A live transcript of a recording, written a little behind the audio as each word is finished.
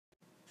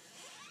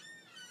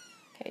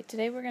Okay,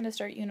 today we're going to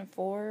start Unit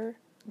 4,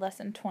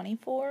 Lesson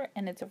 24,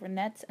 and it's over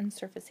nets and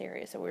surface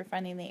area. So we're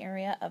finding the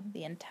area of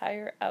the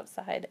entire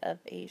outside of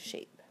a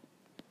shape.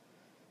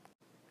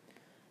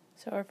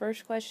 So our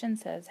first question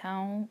says,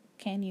 how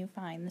can you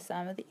find the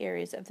sum of the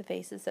areas of the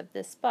faces of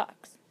this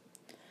box?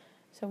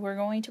 So we're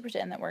going to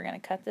pretend that we're going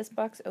to cut this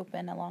box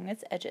open along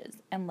its edges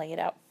and lay it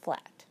out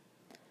flat.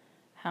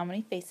 How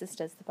many faces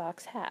does the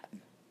box have?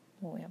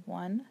 Well, we have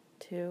 1,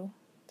 2,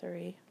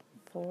 3,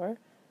 4,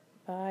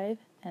 5,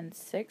 and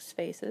 6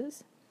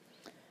 faces.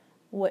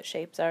 What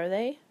shapes are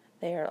they?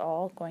 They are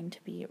all going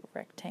to be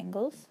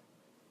rectangles.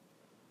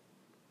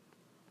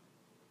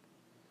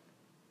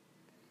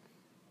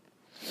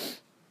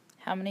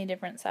 How many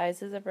different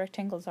sizes of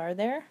rectangles are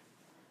there?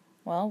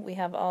 Well, we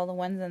have all the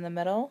ones in the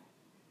middle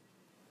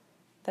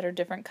that are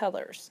different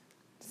colors.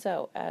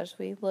 So as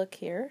we look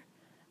here,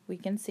 we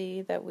can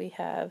see that we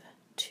have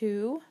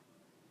 2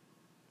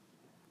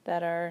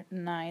 that are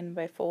 9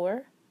 by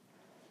 4.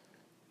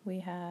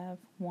 We have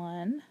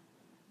 1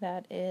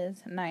 that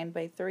is 9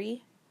 by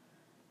 3,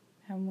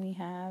 and we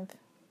have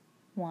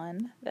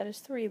 1 that is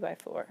 3 by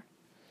 4.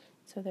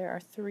 So there are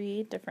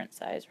 3 different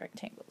size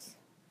rectangles.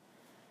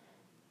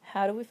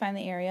 How do we find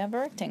the area of a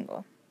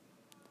rectangle?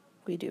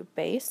 We do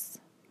base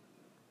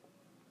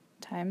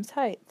times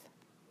height.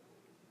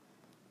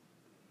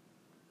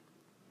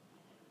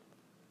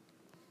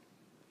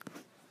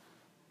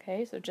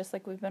 Okay, so just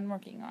like we've been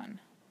working on.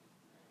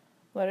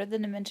 What are the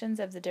dimensions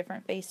of the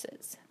different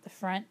faces? The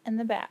front and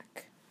the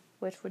back,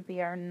 which would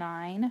be our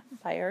 9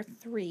 by our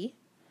 3.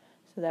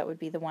 So that would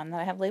be the one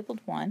that I have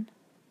labeled 1.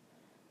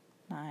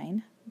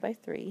 9 by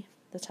 3.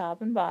 The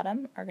top and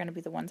bottom are going to be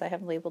the ones I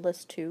have labeled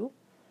as 2.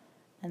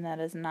 And that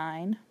is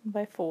 9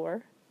 by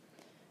 4.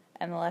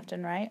 And the left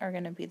and right are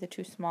going to be the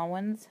 2 small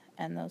ones,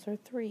 and those are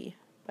 3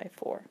 by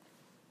 4.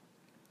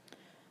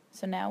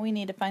 So now we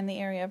need to find the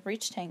area of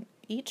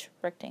each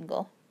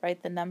rectangle.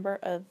 Write the number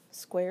of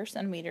square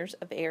centimeters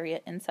of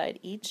area inside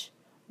each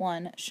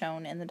one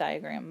shown in the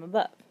diagram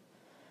above.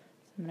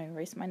 So I'm going to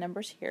erase my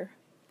numbers here.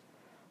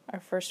 Our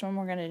first one,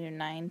 we're going to do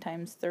 9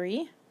 times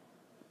 3.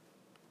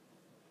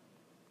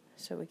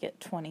 So we get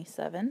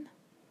 27.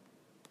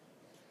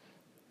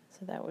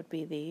 So that would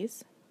be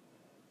these.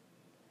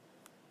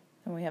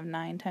 Then we have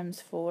 9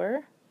 times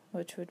 4,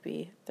 which would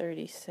be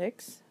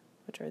 36,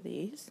 which are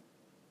these.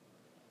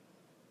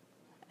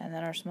 And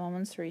then our small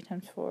ones, 3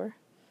 times 4,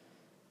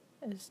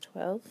 is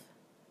 12.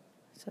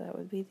 So that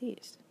would be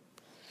these.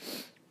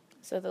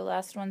 So the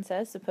last one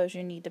says, suppose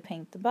you need to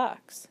paint the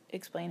box.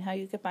 Explain how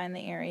you could find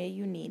the area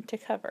you need to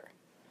cover.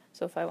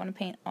 So if I want to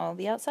paint all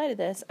the outside of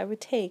this, I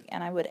would take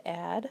and I would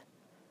add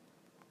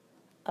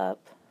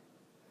up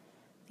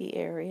the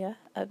area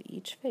of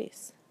each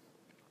face.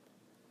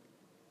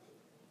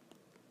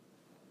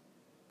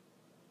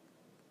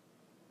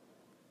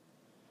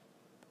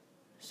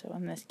 So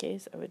in this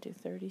case, I would do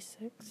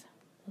 36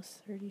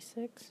 plus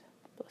 36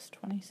 plus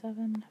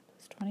 27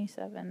 plus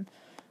 27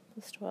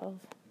 plus 12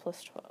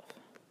 plus 12.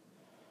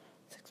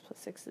 6 plus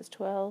 6 is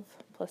 12,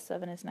 plus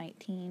 7 is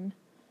 19,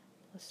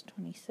 plus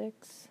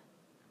 26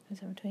 is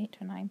 7, 28,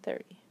 29,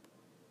 30.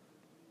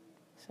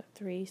 So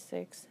 3,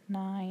 6,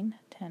 9,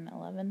 10,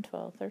 11,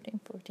 12, 13,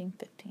 14,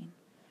 15.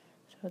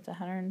 So it's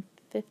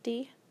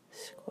 150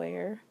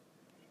 square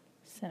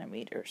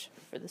centimeters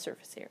for the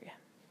surface area.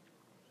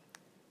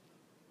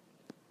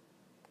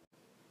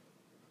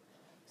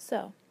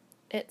 So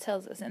it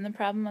tells us in the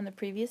problem on the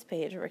previous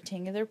page, a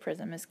rectangular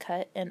prism is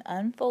cut and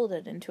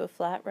unfolded into a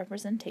flat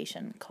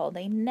representation called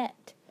a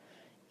net.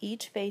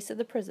 Each face of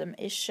the prism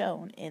is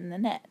shown in the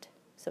net.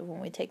 So when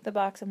we take the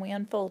box and we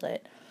unfold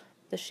it,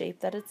 the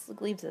shape that it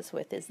leaves us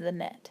with is the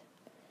net.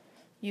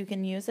 You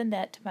can use a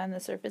net to find the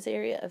surface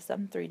area of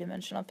some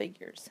three-dimensional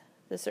figures.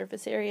 The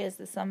surface area is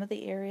the sum of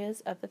the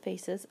areas of the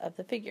faces of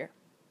the figure.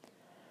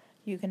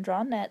 You can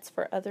draw nets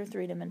for other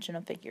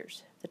three-dimensional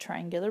figures. The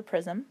triangular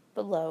prism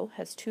below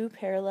has 2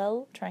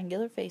 parallel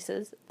triangular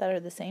faces that are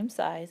the same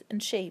size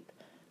and shape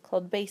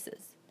called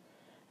bases,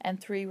 and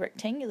 3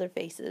 rectangular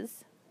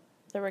faces.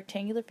 The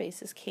rectangular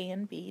faces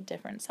can be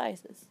different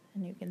sizes,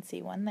 and you can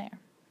see one there.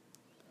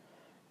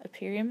 A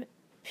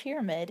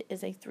pyramid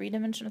is a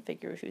three-dimensional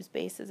figure whose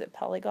base is a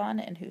polygon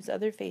and whose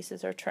other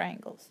faces are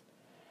triangles.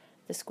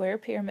 The square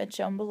pyramid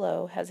shown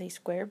below has a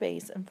square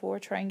base and 4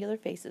 triangular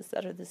faces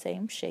that are the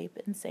same shape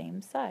and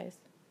same size.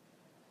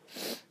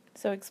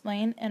 So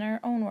explain in our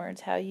own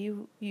words how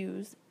you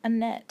use a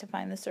net to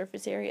find the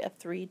surface area of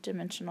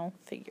three-dimensional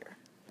figure.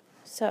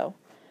 So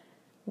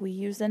we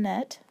use a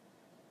net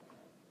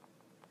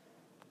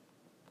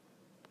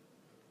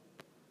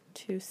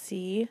to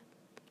see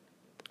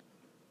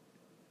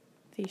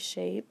the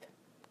shape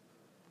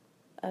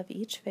of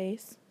each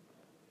face.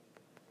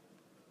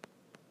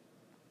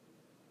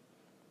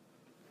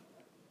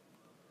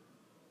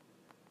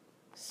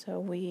 So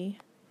we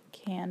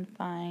can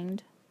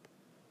find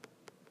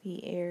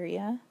the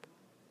area.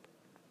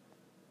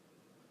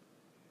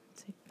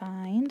 So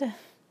find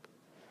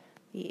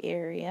the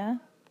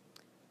area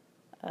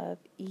of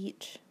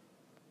each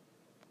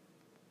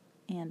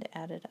and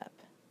add it up.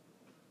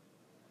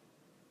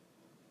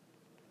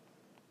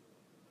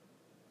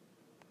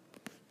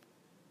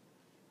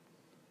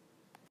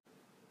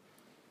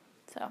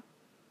 So,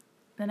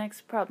 the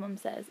next problem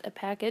says, a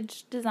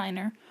package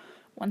designer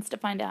wants to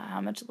find out how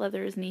much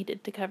leather is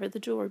needed to cover the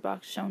jewelry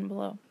box shown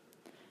below.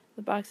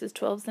 The box is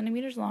 12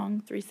 centimeters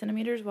long, 3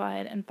 centimeters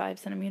wide, and 5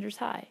 centimeters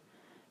high.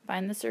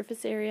 Find the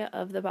surface area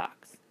of the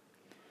box.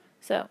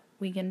 So,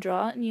 we can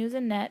draw and use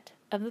a net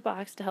of the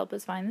box to help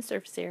us find the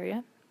surface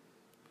area.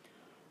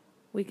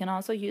 We can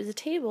also use a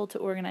table to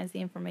organize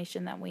the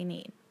information that we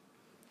need.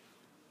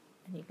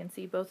 And you can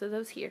see both of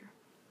those here.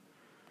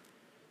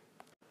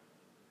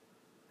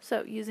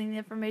 So, using the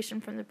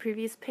information from the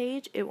previous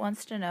page, it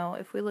wants to know,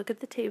 if we look at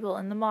the table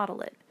and the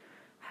model it,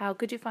 how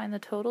could you find the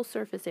total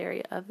surface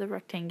area of the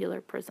rectangular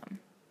prism?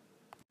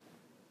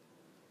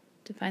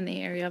 To find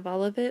the area of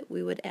all of it,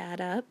 we would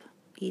add up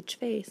each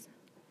face.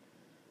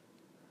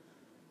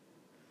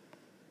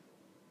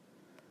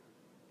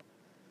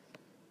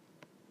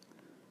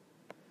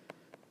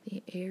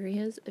 The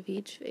areas of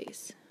each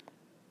face.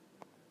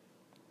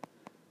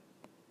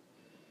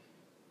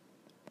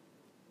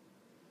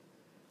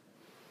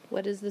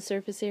 What is the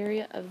surface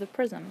area of the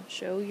prism?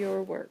 Show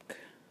your work.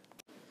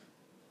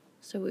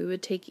 So we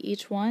would take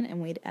each one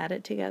and we'd add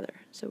it together.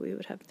 So we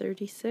would have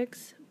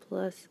 36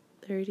 plus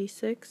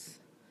 36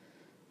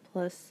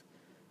 plus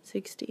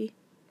 60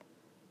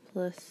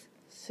 plus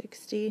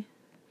 60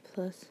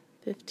 plus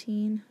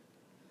 15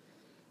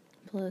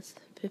 plus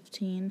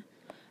 15,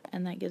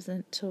 and that gives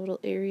a total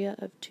area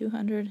of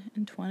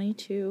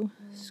 222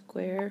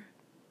 square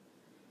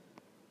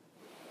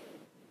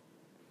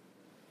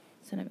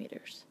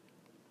centimeters.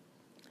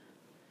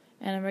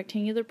 And a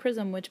rectangular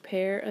prism, which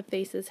pair of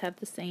faces have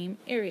the same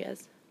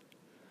areas?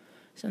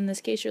 So in this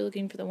case, you're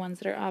looking for the ones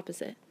that are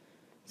opposite.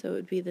 So it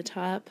would be the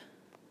top,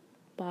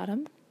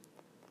 bottom,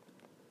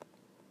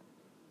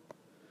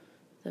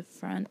 the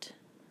front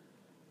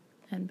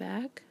and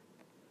back,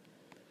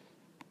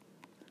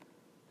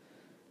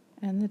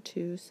 and the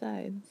two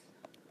sides.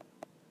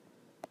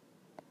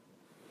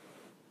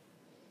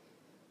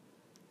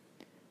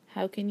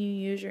 How can you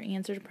use your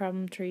answer to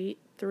problem 3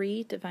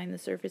 to find the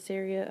surface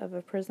area of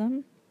a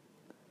prism?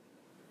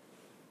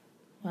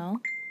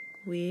 Well,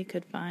 we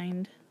could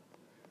find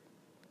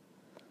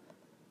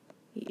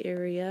the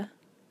area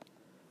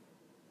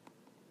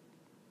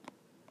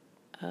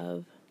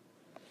of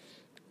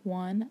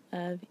one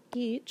of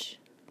each,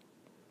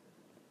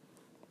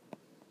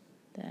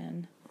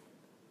 then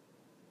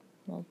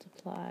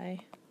multiply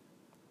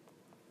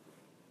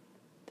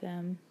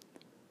them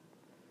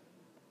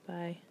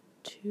by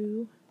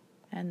 2,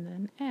 and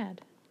then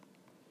add.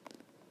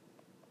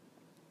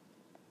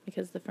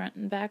 Because the front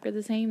and back are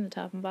the same, the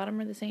top and bottom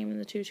are the same, and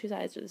the two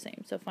sides are the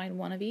same. So find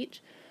one of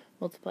each,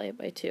 multiply it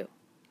by 2.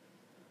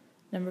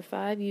 Number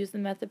 5, use the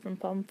method from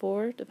problem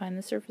 4 to find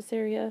the surface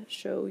area.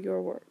 Show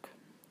your work.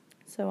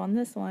 So on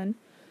this one,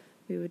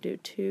 we would do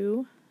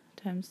 2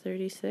 times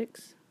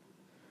 36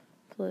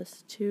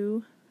 plus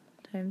 2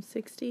 times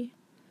 60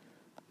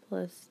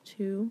 plus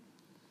 2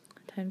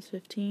 times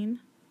 15.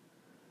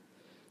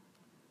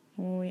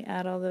 And when we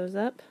add all those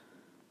up,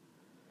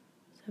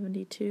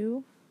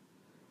 72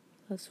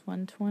 plus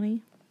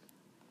 120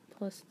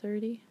 plus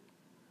 30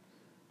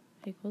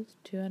 equals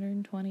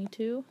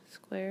 222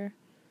 square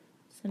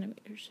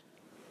centimeters.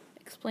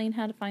 Explain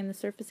how to find the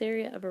surface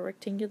area of a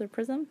rectangular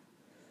prism.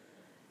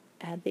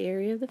 Add the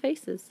area of the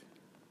faces.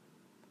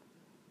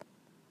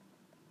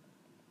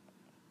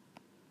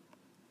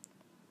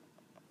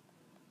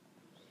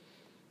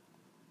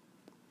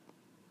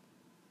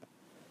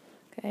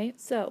 Okay,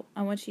 so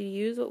I want you to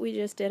use what we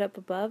just did up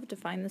above to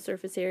find the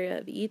surface area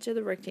of each of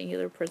the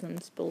rectangular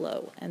prisms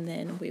below, and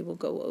then we will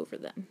go over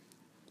them.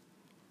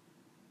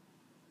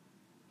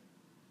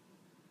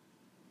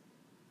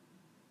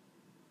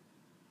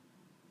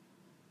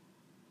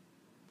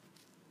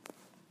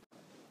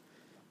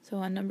 So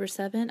on number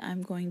 7,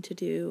 I'm going to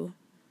do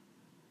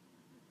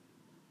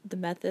the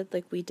method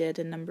like we did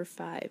in number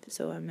 5.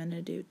 So I'm going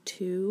to do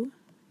 2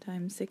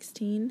 times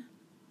 16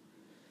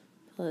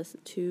 plus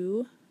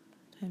 2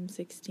 times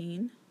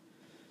 16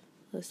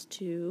 plus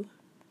 2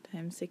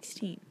 times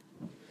 16.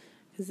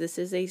 Because this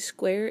is a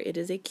square, it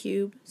is a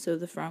cube, so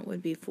the front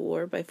would be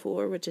 4 by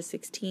 4, which is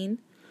 16.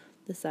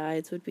 The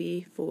sides would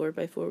be 4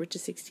 by 4, which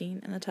is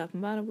 16, and the top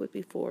and bottom would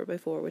be 4 by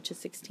 4, which is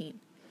 16.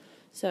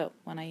 So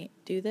when I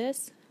do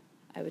this,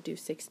 I would do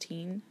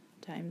 16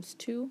 times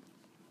 2,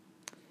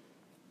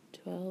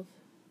 12,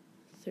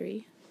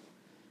 3.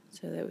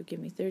 So that would give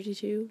me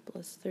 32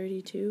 plus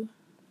 32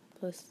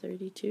 plus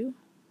 32.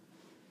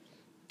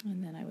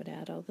 And then I would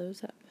add all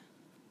those up.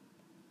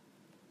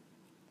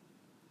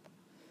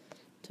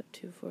 So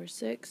 2, 4,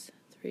 6,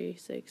 3,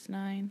 6,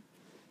 9.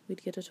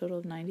 We'd get a total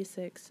of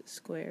 96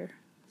 square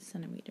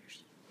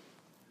centimeters.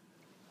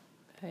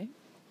 Okay.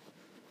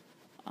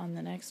 On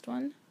the next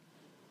one,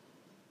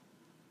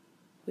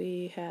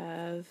 we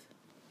have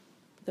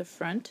the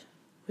front,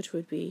 which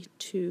would be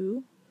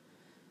 2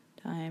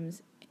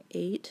 times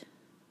 8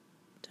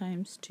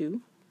 times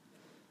 2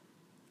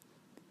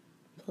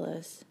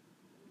 plus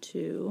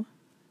 2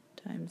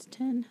 times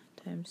 10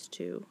 times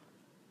 2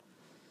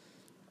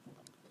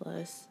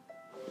 plus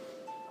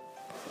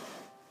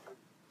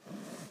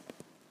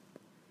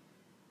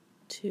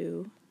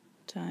 2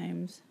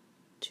 times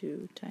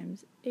 2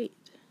 times 8.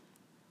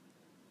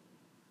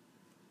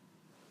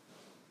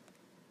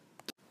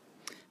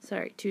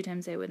 Sorry, 2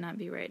 times 8 would not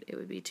be right. It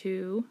would be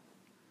 2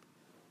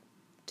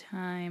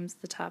 times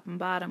the top and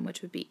bottom,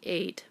 which would be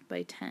 8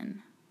 by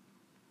 10.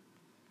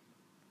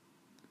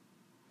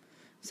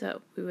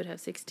 So we would have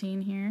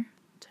 16 here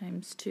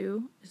times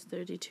 2 is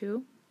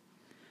 32.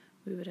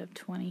 We would have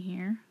 20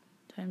 here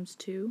times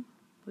 2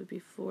 would be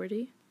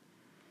 40.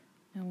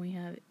 And we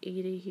have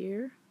 80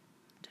 here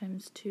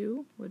times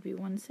 2 would be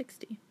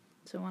 160.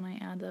 So when I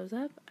add those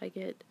up, I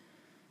get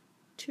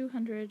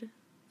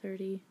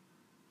 232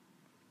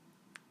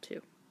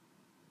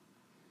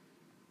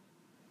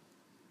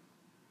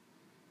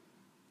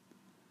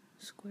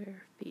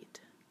 square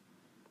feet.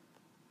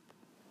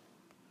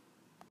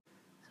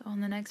 So on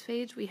the next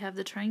page, we have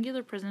the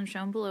triangular prism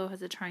shown below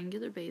has a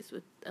triangular base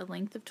with a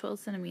length of 12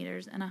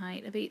 centimeters and a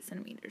height of 8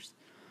 centimeters.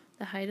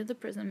 The height of the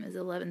prism is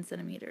 11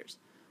 centimeters.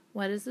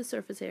 What is the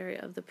surface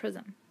area of the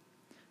prism?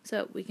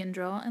 So we can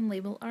draw and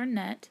label our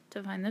net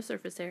to find the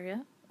surface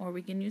area, or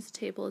we can use a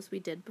table as we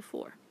did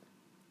before.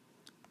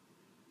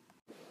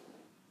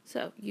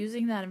 So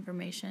using that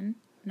information,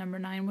 number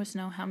 9 was to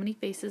know how many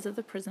faces of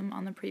the prism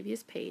on the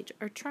previous page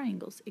are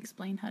triangles.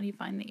 Explain how do you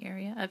find the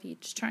area of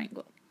each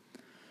triangle.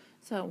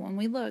 So when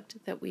we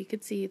looked, that we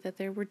could see that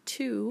there were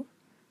 2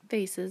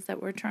 faces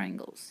that were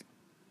triangles.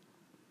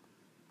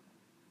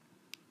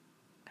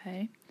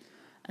 Okay,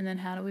 and then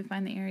how do we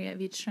find the area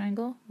of each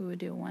triangle? We would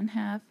do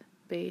 1/2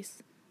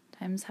 base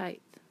times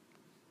height.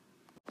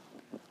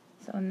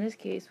 So in this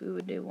case, we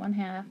would do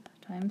 1/2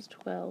 times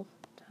 12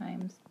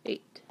 times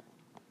 8.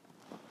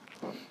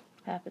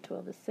 Half of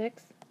 12 is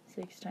 6.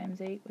 6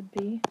 times 8 would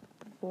be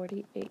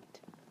 48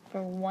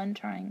 for one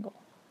triangle.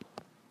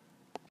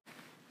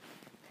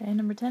 Okay,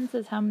 number 10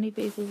 says how many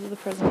faces of the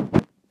prism?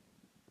 Are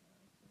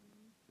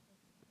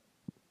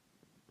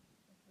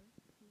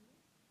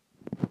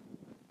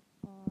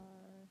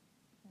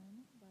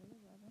 10 by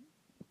 11,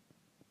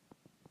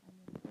 and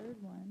the third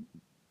one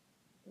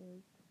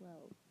is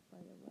 12 by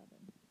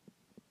 11.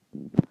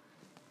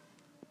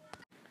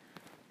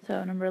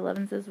 So number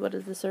 11 says what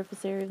is the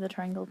surface area of the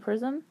triangle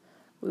prism?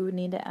 We would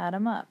need to add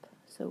them up.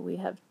 So we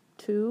have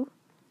 2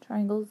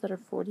 triangles that are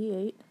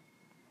 48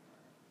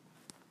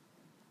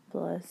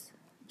 plus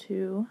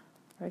 2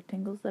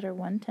 rectangles that are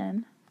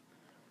 110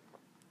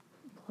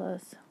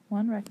 plus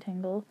 1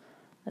 rectangle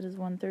that is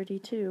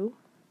 132,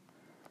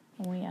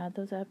 and we add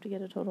those up to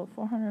get a total of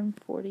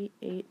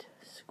 448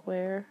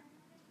 square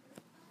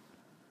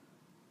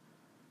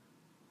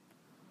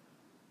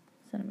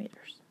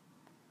centimeters.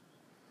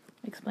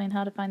 Explain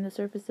how to find the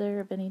surface area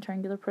of any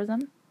triangular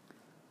prism.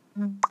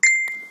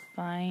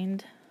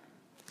 Find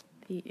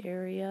the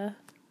area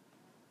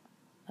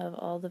of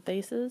all the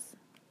faces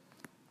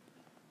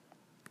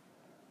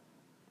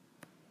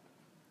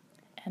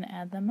and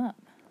add them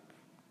up.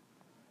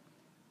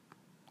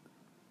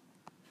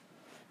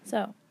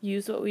 So,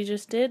 use what we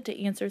just did to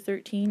answer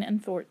 13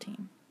 and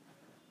 14.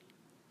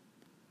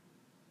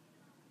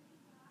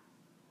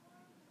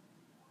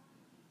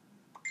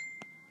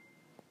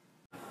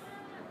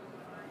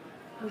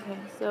 Okay,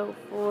 so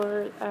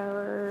for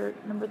our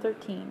number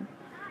 13,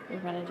 we're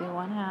going to do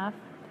 1/2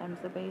 times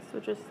the base,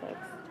 which is 6,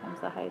 times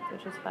the height,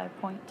 which is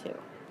 5.2.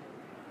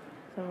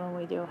 So when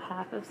we do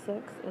 1/2 of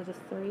 6, it is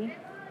 3.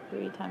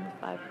 3 times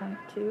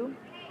 5.2.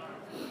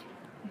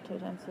 2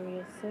 times 3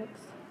 is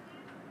 6.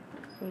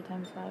 3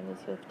 times 5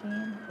 is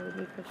 15. It would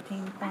be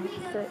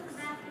 15.6.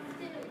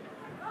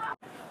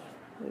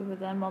 We would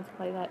then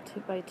multiply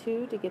that by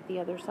 2 to get the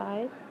other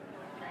side.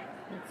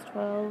 It's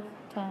 12,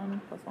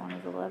 10, plus 1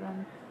 is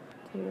 11.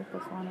 2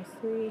 plus 1 is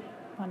 3.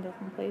 1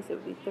 decimal place, it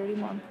would be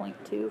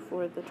 31.2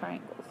 for the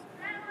triangles.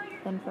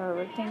 Then for our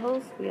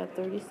rectangles, we have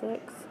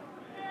 36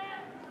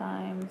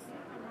 times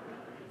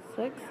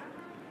 6.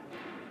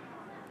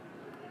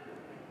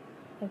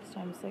 6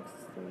 times 6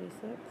 is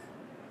 36.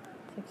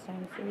 6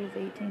 times 3 is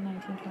 18,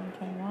 19, 20,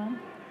 21.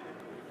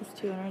 It's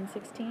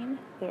 216.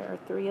 There are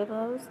 3 of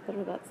those that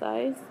are that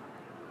size.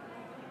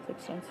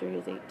 6 times 3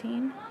 is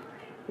 18.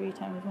 3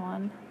 times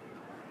 1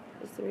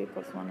 is 3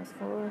 plus 1 is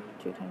 4.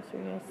 2 times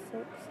 3 is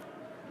 6.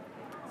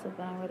 So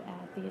then I would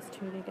add these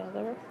 2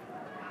 together.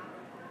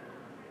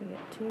 We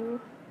get 2,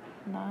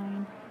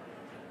 9.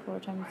 4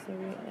 times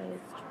 3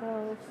 is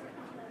 12.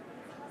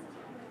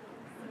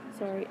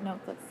 Sorry, no,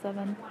 that's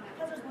 7.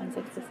 And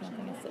 6 plus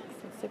nothing is 6.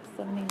 So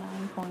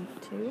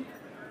 679.2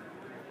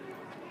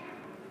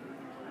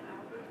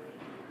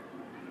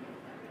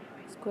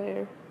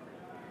 square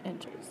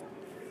inches.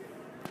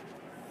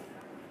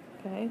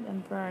 Okay,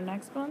 and for our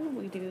next one,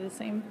 we do the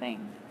same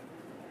thing.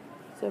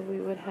 So we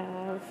would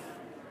have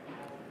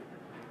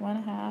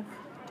 1/2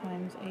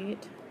 times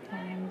 8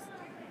 times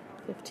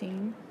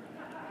 15.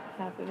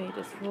 Half of 8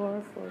 is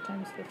 4. 4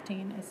 times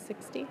 15 is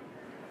 60.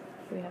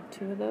 We have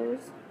 2 of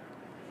those.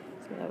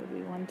 So that would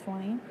be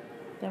 120.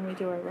 Then we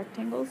do our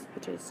rectangles,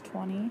 which is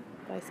 20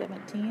 by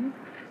 17.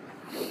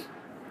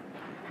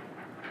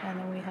 And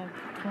then we have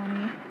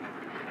 20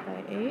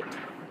 by 8.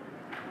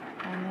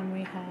 And then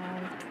we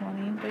have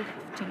 20 by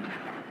 15.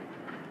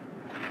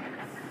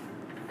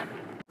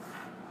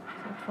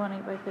 20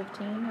 by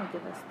 15 would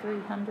give us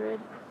 300.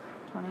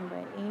 20 by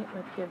 8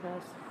 would give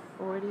us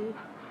 40.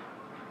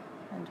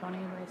 And 20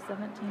 by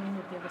 17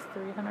 would give us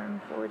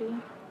 340.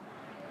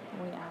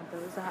 We add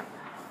those up.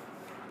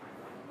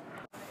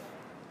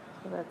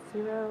 So that's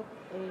 0,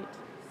 8,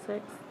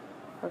 6,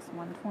 plus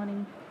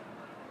 120.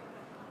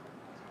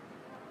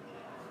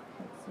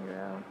 That's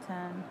 0,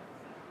 10,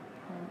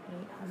 and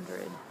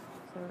 800.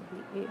 So it would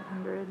be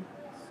 800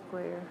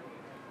 square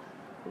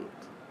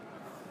feet.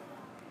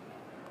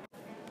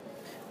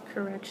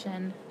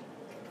 Correction,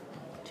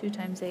 2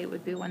 times 8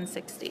 would be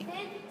 160.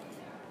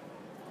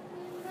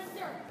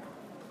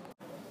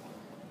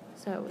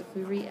 So if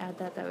we re-add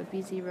that, that would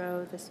be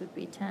 0, this would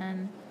be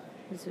 10,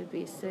 this would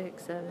be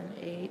 6, 7,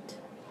 8,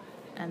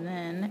 and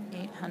then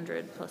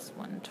 800 plus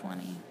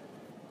 120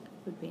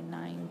 would be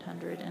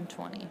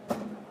 920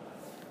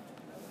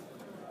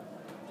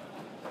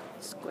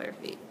 square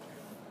feet.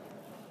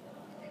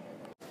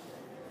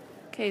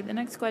 Okay, the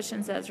next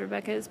question says,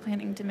 Rebecca is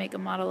planning to make a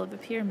model of a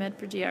pyramid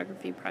for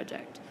geography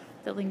project.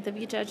 The length of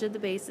each edge of the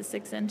base is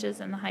 6 inches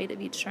and the height of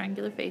each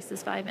triangular face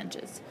is 5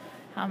 inches.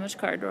 How much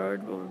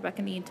cardboard will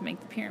Rebecca need to make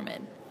the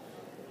pyramid?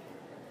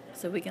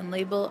 So we can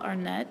label our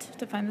net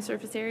to find the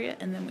surface area,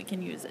 and then we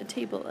can use a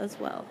table as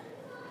well.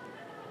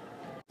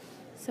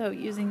 So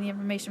using the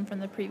information from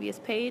the previous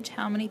page,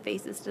 how many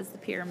faces does the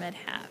pyramid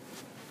have?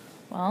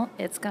 Well,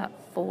 it's got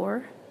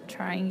 4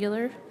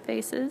 triangular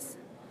faces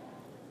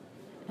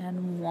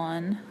and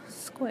 1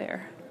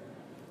 square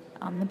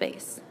on the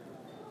base.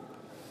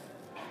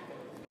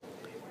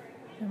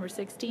 Number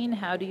 16,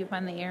 how do you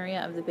find the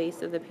area of the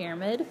base of the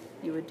pyramid?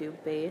 You would do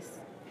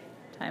base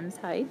times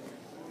height,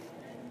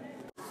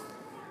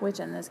 which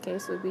in this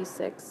case would be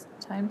 6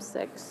 times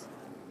 6.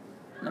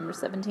 Number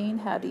 17,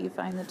 how do you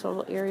find the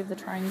total area of the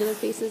triangular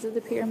faces of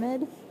the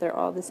pyramid? They're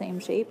all the same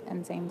shape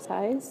and same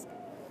size,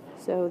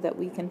 so that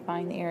we can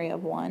find the area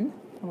of 1,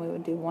 and we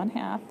would do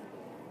 1/2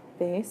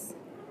 base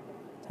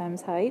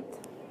times height,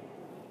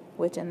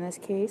 which in this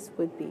case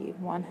would be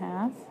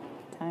 1/2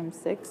 times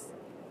 6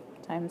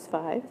 times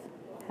 5.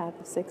 Half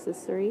of 6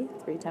 is 3.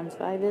 3 times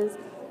 5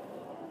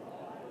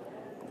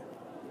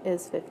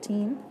 is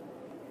 15.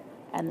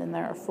 And then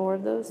there are 4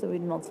 of those, so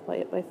we'd multiply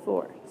it by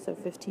 4. So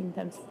 15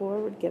 times 4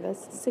 would give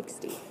us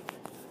 60.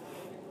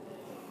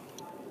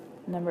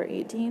 Number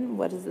 18,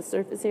 what is the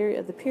surface area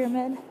of the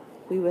pyramid?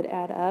 We would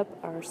add up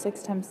our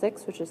 6 times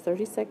 6, which is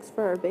 36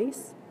 for our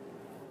base,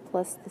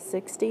 plus the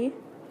 60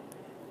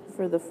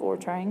 for the 4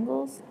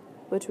 triangles,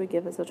 which would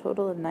give us a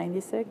total of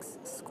 96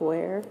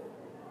 square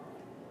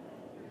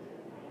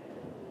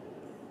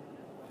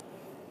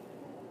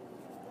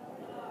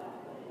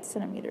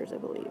centimeters, I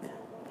believe.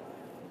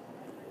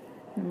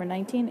 Number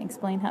 19,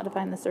 explain how to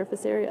find the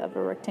surface area of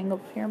a rectangle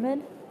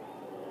pyramid.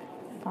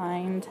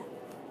 Find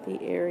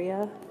the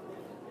area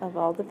of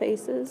all the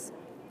faces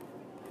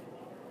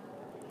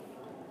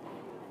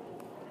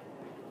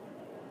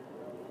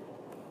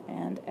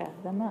and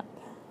add them up.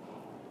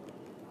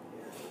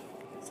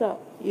 So,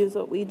 use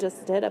what we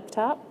just did up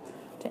top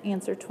to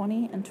answer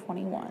 20 and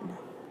 21.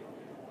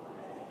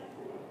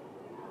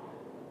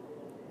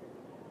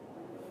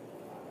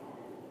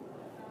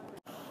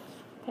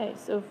 Okay,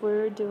 so if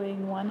we're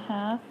doing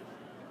 1/2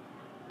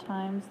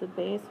 times the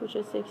base, which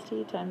is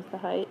 60, times the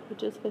height,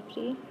 which is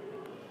 50,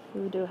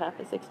 we would do 1/2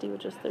 of 60,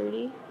 which is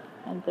 30,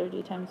 and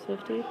 30 times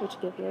 50, which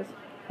gives us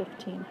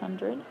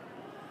 1,500.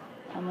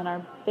 And then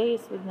our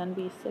base would then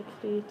be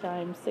 60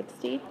 times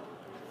 60,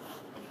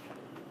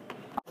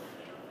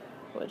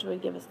 which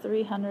would give us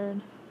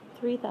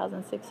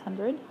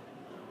 3,600,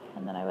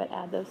 and then I would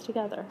add those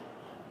together.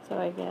 So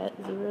I get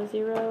 0,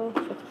 0,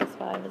 6 plus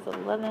 5 is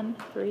 11,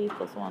 3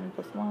 plus 1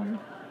 plus 1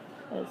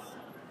 is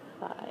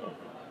 5.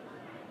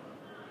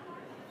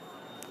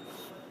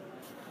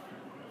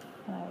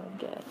 And I would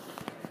get,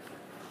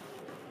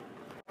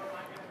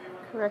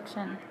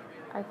 correction,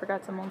 I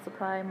forgot to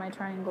multiply my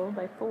triangle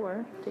by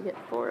 4 to get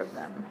 4 of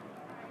them.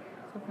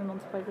 So if we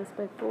multiply this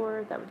by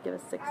 4, that would give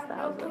us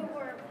 6,000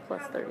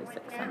 plus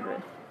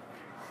 3,600.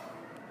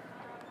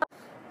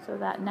 So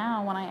that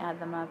now, when I add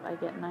them up, I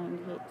get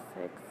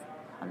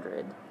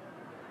 98,600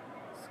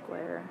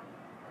 square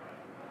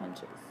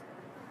inches.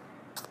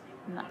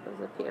 And that goes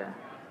up here.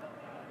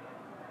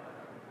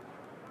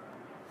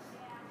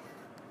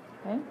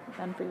 Okay,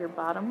 then for your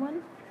bottom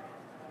one,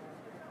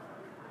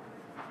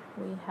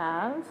 we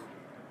have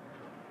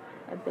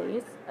a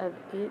base of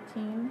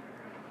 18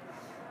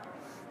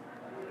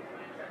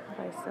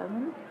 by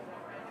 7,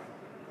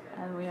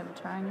 and we have a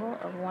triangle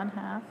of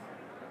 1/2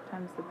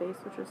 times the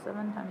base, which is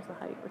 7, times the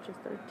height, which is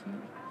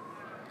 13.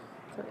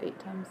 So 8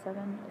 times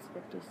 7 is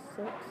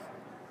 56.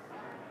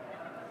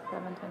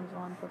 7 times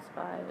 1 plus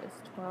 5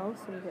 is 12,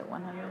 so we get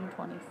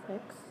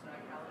 126.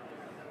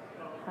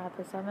 1/2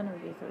 of 7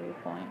 would be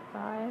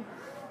 3.5,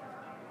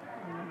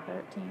 and then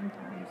 13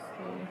 times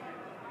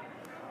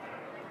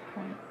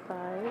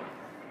 3.5,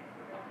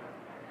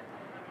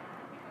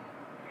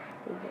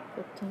 we get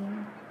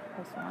 15,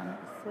 plus 1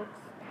 is 6,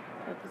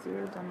 got the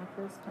 0, done with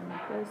this,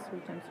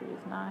 3 times 3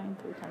 is 9,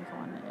 3 times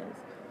 1 is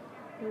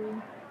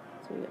 3,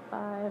 so we get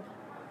 5,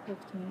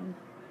 15,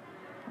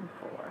 and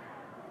 4.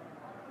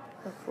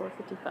 So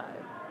 455.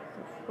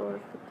 So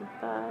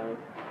 455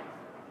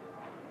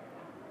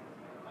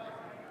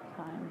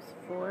 times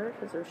 4,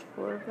 because there's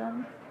 4 of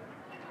them.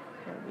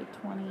 That would be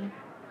 20,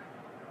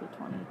 be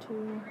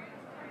 22,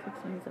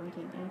 16,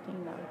 17,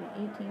 18. That would be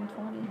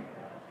 1820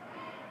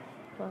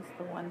 plus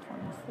the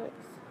 126.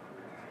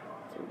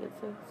 So we get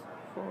 6,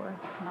 4,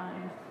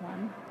 9,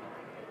 1.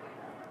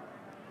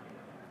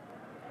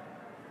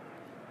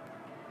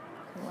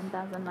 So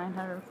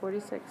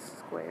 1,946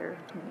 square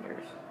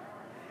meters.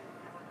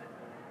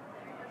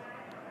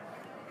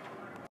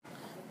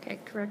 Okay,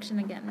 correction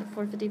again. The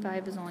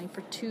 455 is only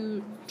for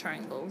 2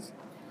 triangles.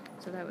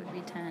 So that would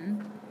be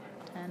 10.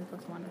 10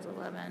 plus 1 is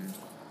 11.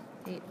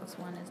 8 plus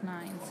 1 is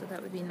 9. So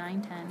that would be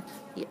 910.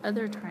 The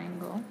other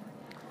triangle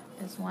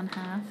is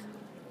 1/2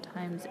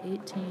 times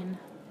 18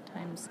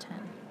 times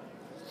 10.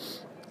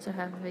 So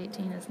half of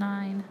 18 is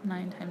 9.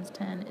 9 times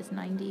 10 is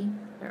 90.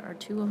 There are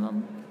 2 of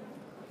them.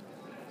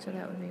 So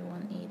that would be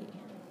 180.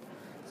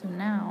 So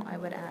now I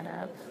would add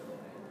up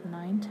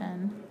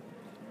 910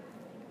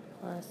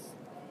 plus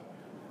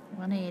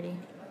 180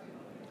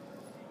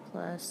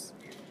 plus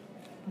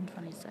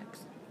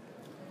 126.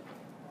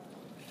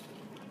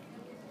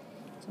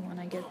 So when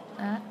I get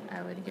that,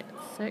 I would get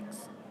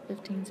 6,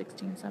 15,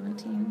 16,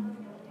 17,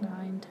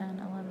 9, 10,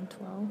 11,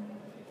 12.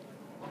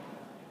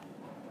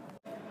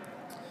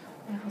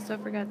 I also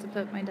forgot to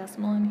put my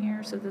decimal in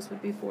here, so this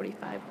would be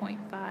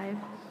 45.5.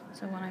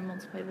 So when I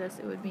multiply this,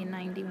 it would be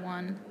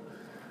 91.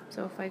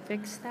 So if I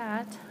fix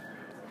that,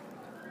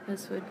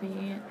 this would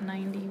be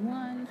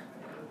 91.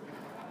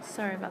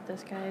 Sorry about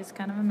this, guys.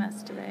 Kind of a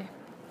mess today.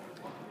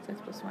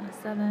 6 plus 1 is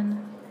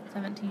 7,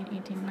 17,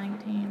 18,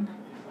 19.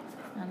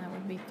 And that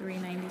would be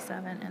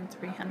 397, and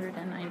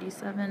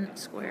 397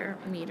 square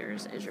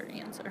meters is your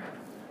answer.